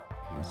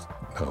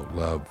No,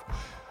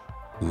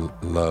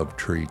 love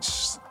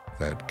treats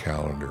that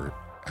calendar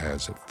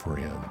as a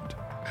friend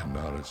and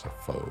not as a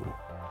foe.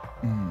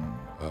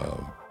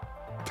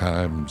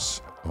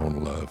 Time's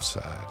on love's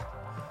side.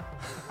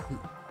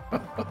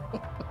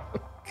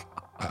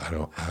 I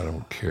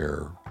don't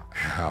care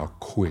how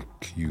quick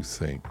you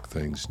think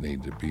things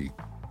need to be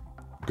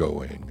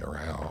going or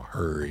how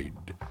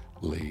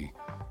hurriedly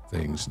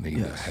things need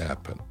to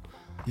happen.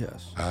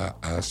 Yes.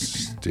 I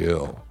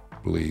still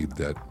believe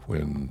that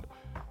when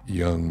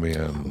young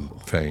men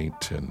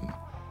faint and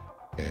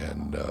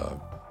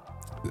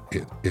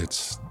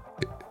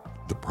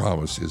the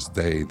promise is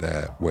they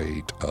that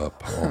wait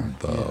upon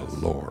the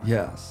Lord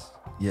Yes.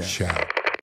 Yes. shall